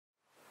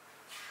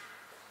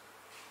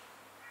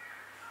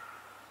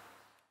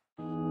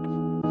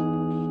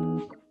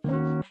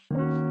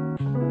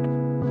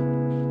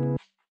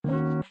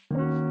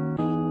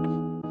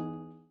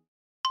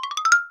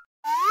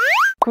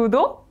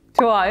구독,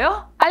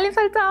 좋아요, 알림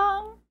설정.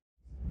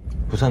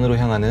 부산으로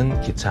향하는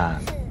기차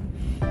안.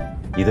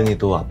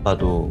 이든이도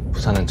아빠도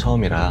부산은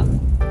처음이라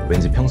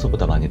왠지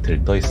평소보다 많이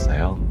들떠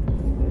있어요.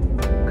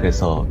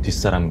 그래서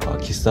뒷사람과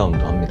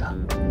기싸움도 합니다.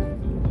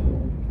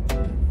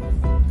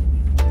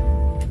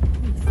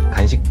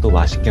 간식도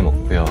맛있게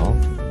먹고요.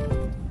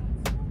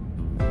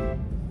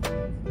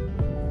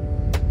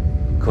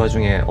 그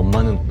와중에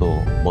엄마는 또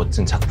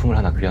멋진 작품을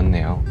하나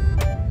그렸네요.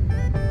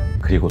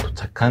 그리고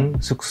도착한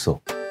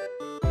숙소.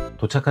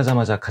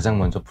 도착하자마자 가장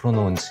먼저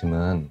풀어놓은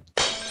짐은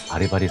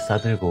바리바리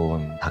싸들고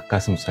온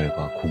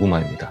닭가슴살과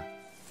고구마입니다.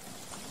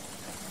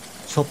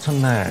 수업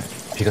첫날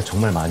비가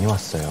정말 많이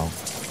왔어요.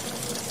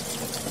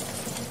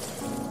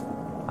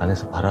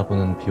 안에서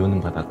바라보는 비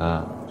오는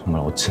바다가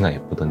정말 어찌나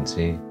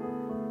예쁘던지.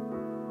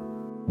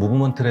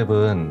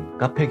 무브먼트랩은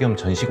카페 겸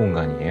전시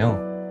공간이에요.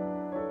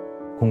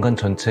 공간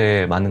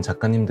전체에 많은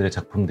작가님들의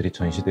작품들이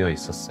전시되어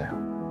있었어요.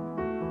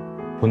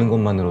 보는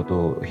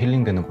것만으로도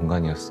힐링되는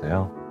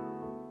공간이었어요.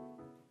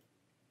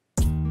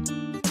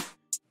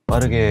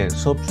 빠르게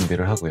수업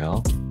준비를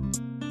하고요.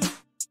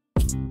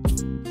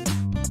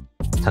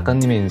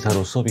 작가님의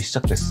인사로 수업이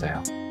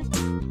시작됐어요.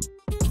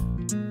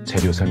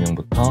 재료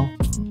설명부터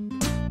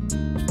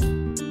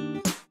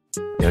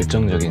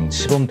열정적인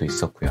시범도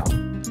있었고요.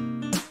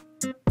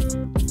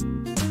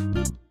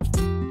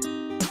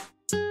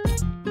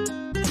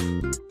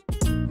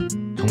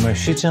 정말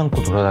쉬지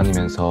않고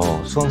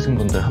돌아다니면서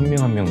수강생분들 한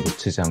명 한 명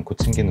놓치지 않고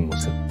챙기는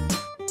모습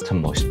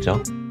참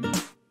멋있죠?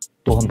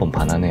 또 한 번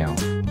반하네요.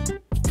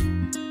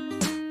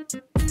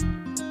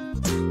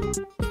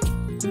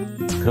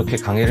 그렇게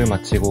강의를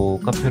마치고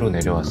카페로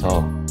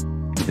내려와서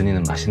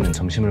이든이는 맛있는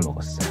점심을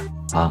먹었어요.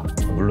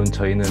 물론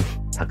저희는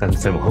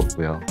닭가슴살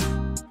먹었고요.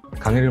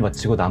 강의를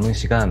마치고 남은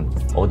시간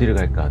어디를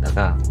갈까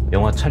하다가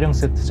영화 촬영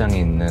세트장에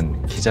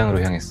있는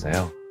기장으로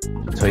향했어요.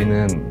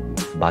 저희는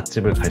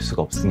맛집을 갈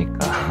수가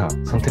없으니까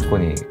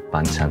선택권이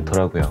많지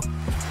않더라고요.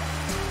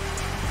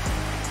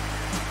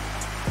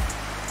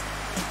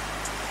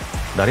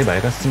 날이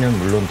맑았으면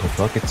물론 더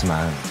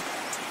좋았겠지만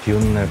비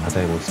오는 날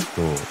바다의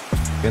모습도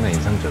꽤나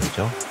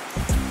인상적이죠.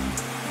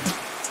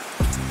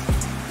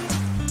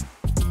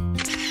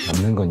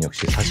 남는 건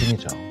역시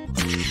사진이죠.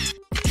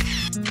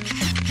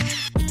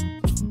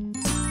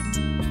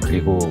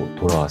 그리고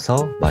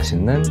돌아와서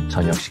맛있는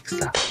저녁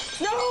식사.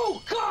 No!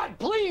 God,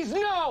 please,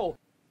 no!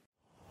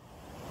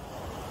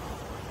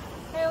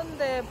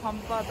 해운대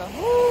밤바다.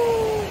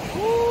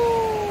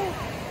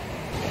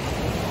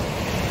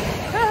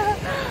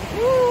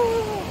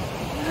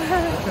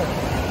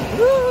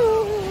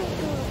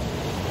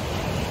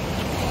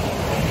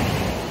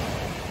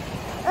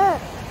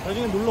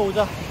 나중에 놀러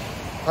오자.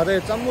 바다에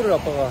짠물을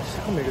아빠가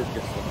실컷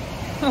먹여주겠어.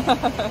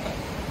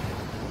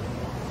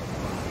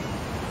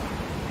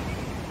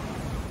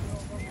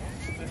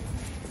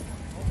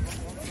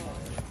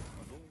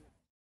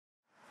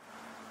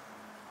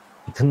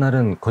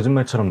 이튿날은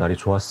거짓말처럼 날이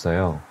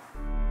좋았어요.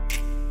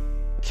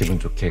 기분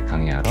좋게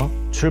강의하러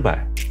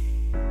출발.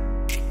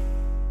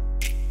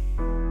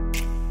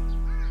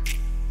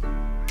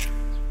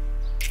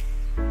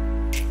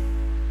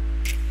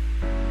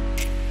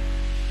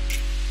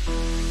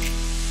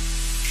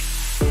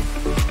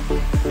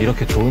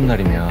 이렇게 좋은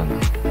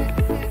날이면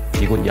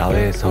이곳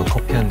야외에서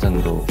커피 한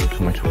잔도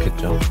정말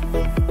좋겠죠.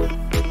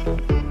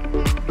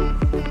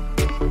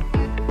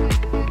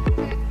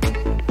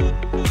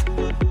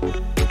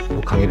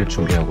 또 강의를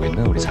준비하고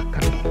있는 우리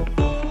작가님.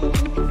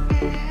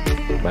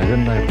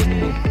 맑은 날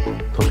보니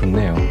더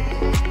좋네요.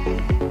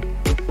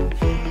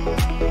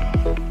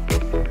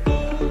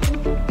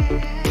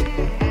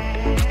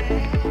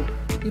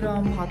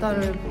 이런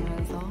바다를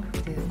보면서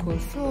이제 곧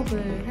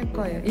수업을 할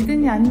거예요.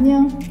 이든이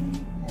안녕.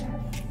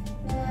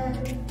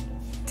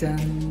 짠.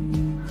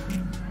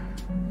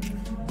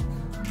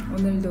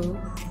 오늘도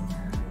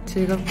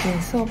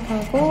즐겁게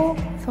수업하고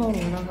서울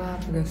올라가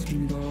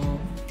보겠습니다.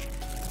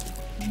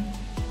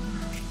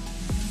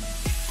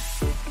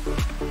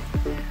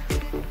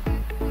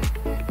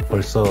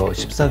 벌써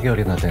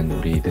 14개월이나 된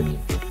우리 이든이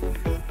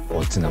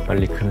어찌나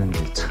빨리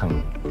크는지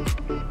참.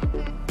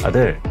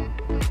 아들,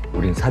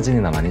 우린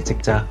사진이나 많이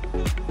찍자.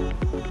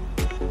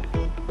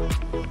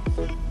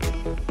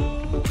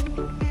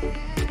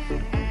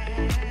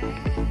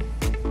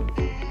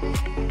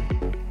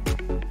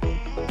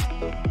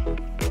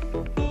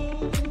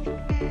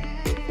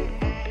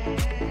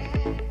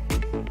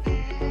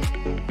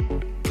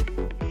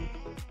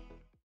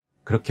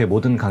 그렇게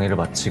모든 강의를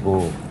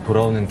마치고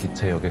돌아오는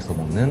기차역에서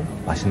먹는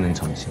맛있는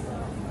점심.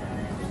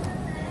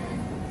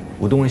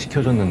 우동을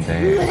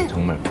시켜줬는데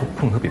정말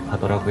폭풍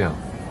흡입하더라고요.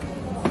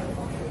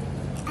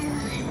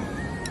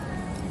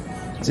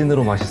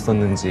 찐으로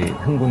맛있었는지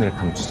흥분을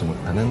감추지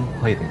못하는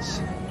허이든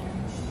씨.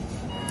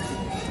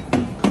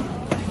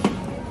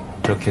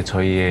 그렇게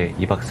저희의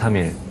 2박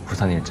 3일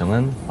부산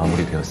일정은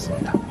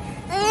마무리되었습니다.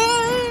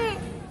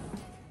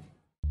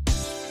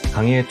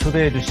 강의에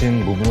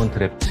초대해주신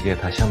무브먼트랩 측에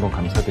다시 한번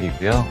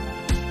감사드리고요.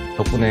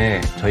 덕분에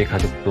저희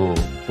가족도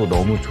또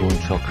너무 좋은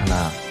추억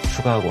하나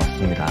추가하고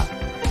왔습니다.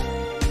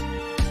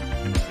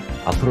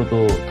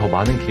 앞으로도 더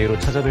많은 기회로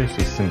찾아뵐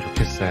수 있으면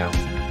좋겠어요.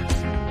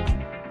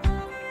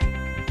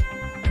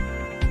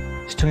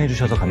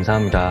 시청해주셔서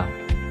감사합니다.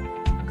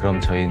 그럼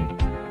저흰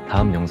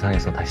다음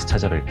영상에서 다시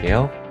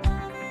찾아뵐게요.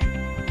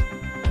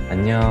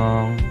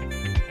 안녕.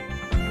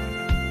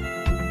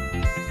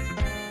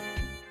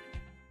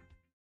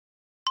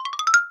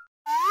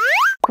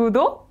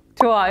 구독,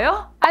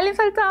 좋아요, 알림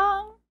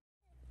설정.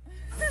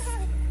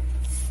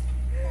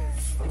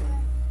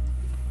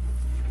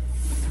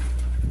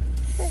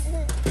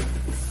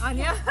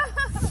 아니야.